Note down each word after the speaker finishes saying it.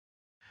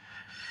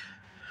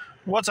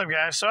What's up,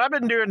 guys? So I've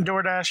been doing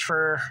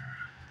DoorDash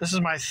this is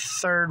my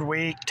third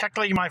week,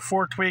 technically my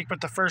fourth week,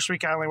 but the first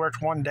week I only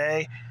worked one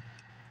day.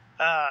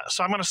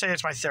 So I'm going to say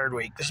it's my third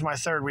week. This is my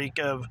third week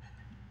of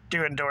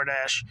doing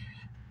DoorDash.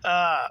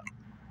 And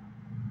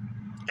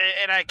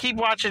I keep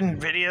watching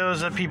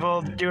videos of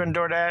people doing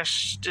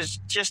DoorDash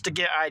just to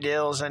get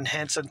ideas and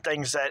hints and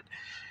things that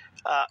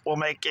will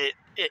make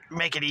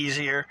it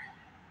easier.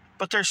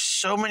 But there's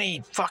so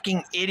many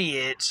fucking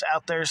idiots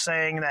out there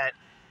saying that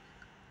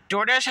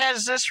DoorDash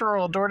has this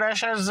rule,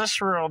 DoorDash has this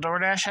rule,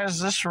 DoorDash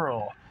has this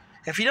rule.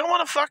 If you don't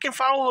want to fucking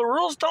follow the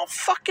rules, don't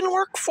fucking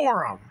work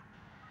for them.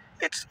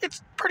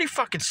 It's pretty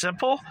fucking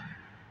simple.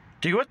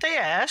 Do what they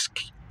ask,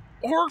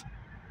 or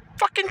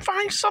fucking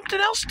find something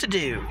else to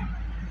do.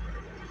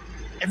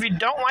 If you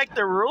don't like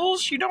the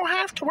rules, you don't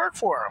have to work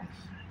for them.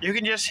 You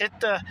can just hit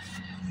the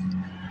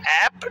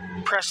app,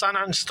 press on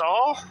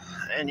uninstall,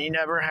 and you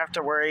never have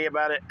to worry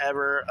about it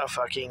ever a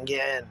fucking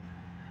again.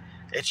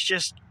 It's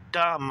just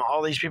dumb,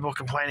 all these people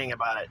complaining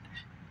about it.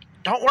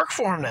 Don't work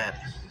for them then.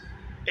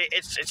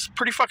 It's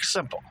pretty fucking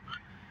simple.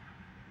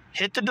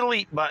 Hit the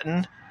delete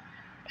button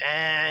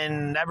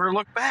and never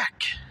look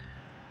back.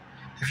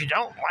 If you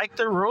don't like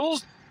the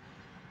rules,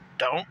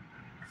 don't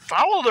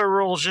follow the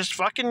rules, just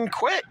fucking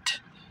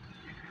quit.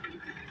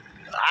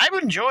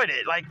 I've enjoyed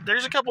it. Like,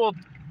 there's a couple of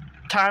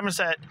times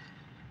that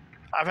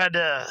I've had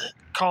to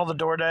call the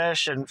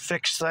DoorDash and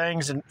fix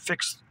things and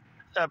fix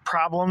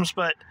problems,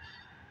 but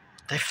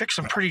they fix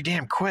them pretty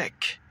damn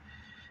quick.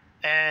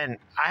 And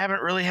I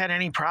haven't really had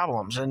any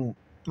problems. And,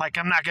 like,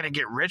 I'm not going to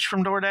get rich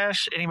from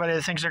DoorDash. Anybody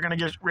that thinks they're going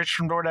to get rich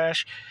from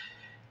DoorDash,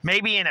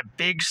 maybe in a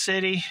big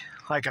city,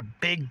 like a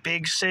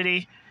big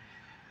city,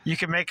 you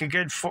can make a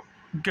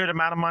good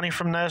amount of money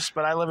from this.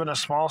 But I live in a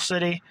small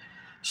city,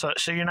 so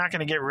you're not going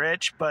to get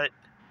rich, but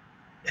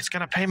it's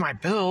going to pay my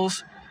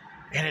bills.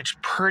 And it's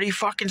pretty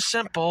fucking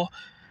simple.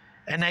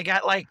 And they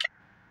got, like,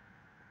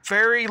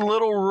 very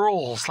little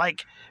rules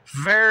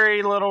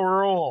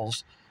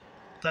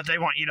that they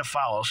want you to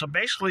follow. So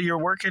basically, you're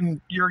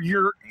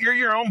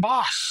your own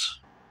boss.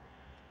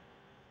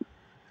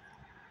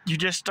 You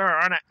just are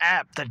on an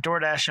app that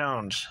DoorDash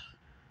owns,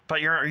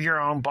 but you're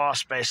your own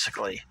boss,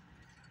 basically.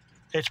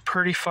 It's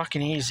pretty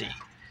fucking easy.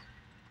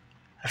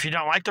 If you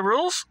don't like the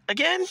rules,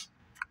 again,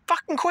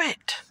 fucking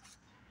quit.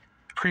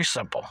 Pretty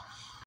simple.